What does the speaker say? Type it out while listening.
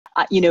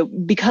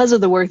because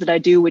of the work that I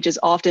do, which is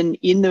often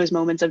in those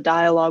moments of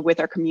dialogue with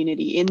our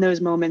community, in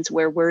those moments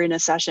where we're in a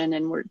session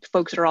and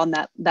folks are on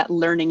that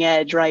learning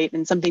edge, right?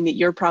 And something that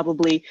you're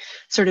probably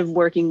sort of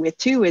working with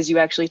too, as you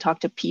actually talk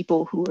to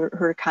people who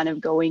are kind of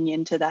going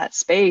into that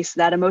space,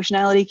 that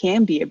emotionality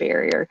can be a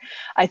barrier.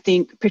 I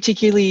think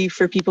particularly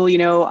for people,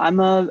 I'm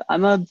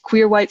a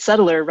queer white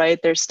settler, right?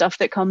 There's stuff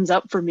that comes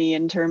up for me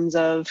in terms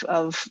of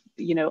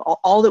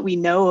all that we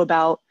know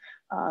about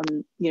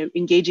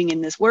engaging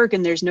in this work,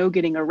 and there's no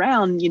getting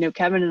around,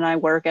 Kevin and I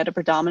work at a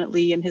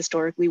predominantly and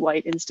historically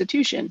white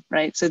institution,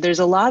 right? So there's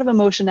a lot of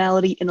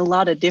emotionality in a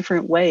lot of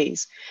different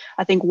ways.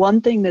 I think one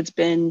thing that's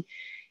been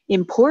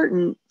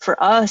important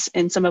for us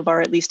in some of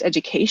our at least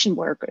education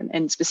work,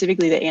 and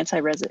specifically the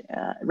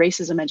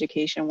anti-racism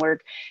education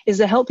work, is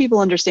to help people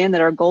understand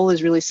that our goal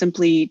is really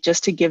simply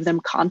just to give them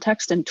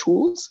context and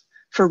tools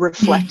for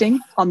reflecting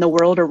on the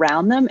world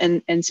around them.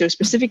 And so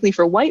specifically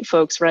for white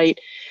folks, right,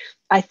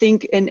 I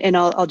think, and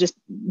I'll just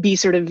be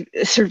sort of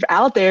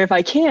out there if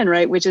I can,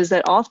 right, which is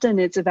that often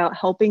it's about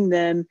helping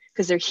them,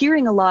 because they're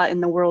hearing a lot in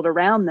the world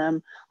around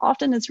them.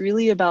 Often it's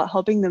really about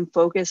helping them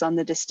focus on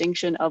the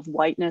distinction of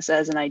whiteness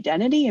as an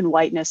identity and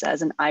whiteness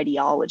as an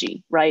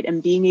ideology, right?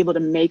 And being able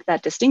to make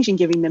that distinction,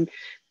 giving them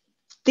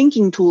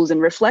thinking tools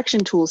and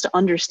reflection tools to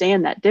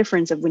understand that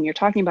difference of when you're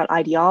talking about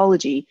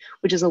ideology,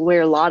 which is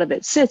where a lot of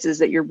it sits, is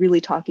that you're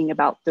really talking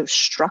about those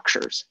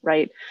structures,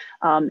 right?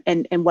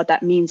 And what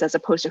that means as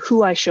opposed to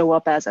who I show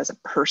up as a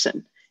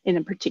person in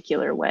a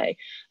particular way.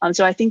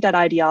 So I think that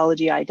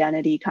ideology,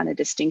 identity kind of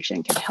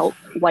distinction can help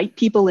white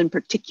people in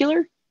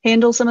particular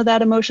handle some of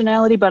that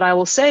emotionality. But I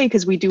will say,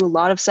 because we do a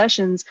lot of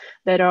sessions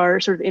that are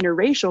sort of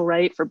interracial,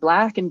 right, for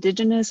Black,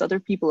 Indigenous,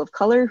 other people of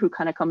color who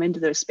kind of come into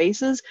those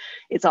spaces,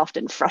 it's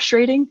often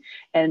frustrating,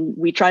 and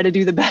we try to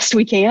do the best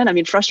we can. I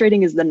mean,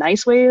 frustrating is the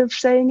nice way of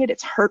saying it.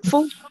 It's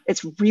hurtful.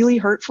 It's really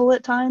hurtful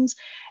at times.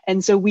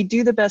 And so we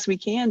do the best we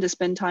can to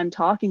spend time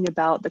talking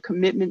about the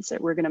commitments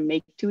that we're going to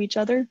make to each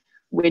other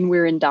when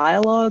we're in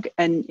dialogue.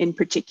 And in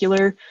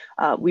particular,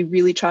 we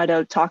really try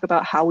to talk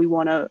about how we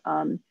want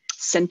to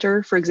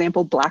center, for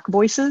example, Black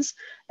voices,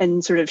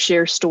 and sort of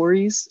share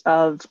stories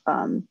of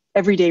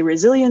everyday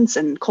resilience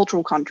and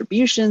cultural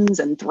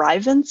contributions and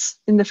thrivance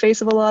in the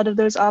face of a lot of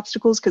those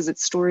obstacles, because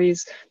it's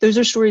stories, those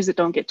are stories that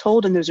don't get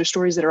told, and those are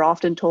stories that are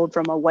often told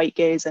from a white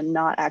gaze and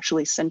not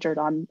actually centered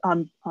on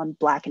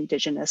Black,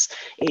 Indigenous,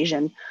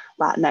 Asian,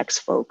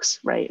 Latinx folks,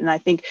 right? And I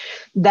think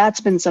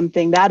that's been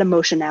something, that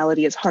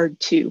emotionality is hard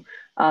too,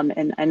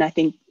 and I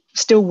think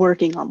still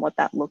working on what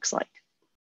that looks like.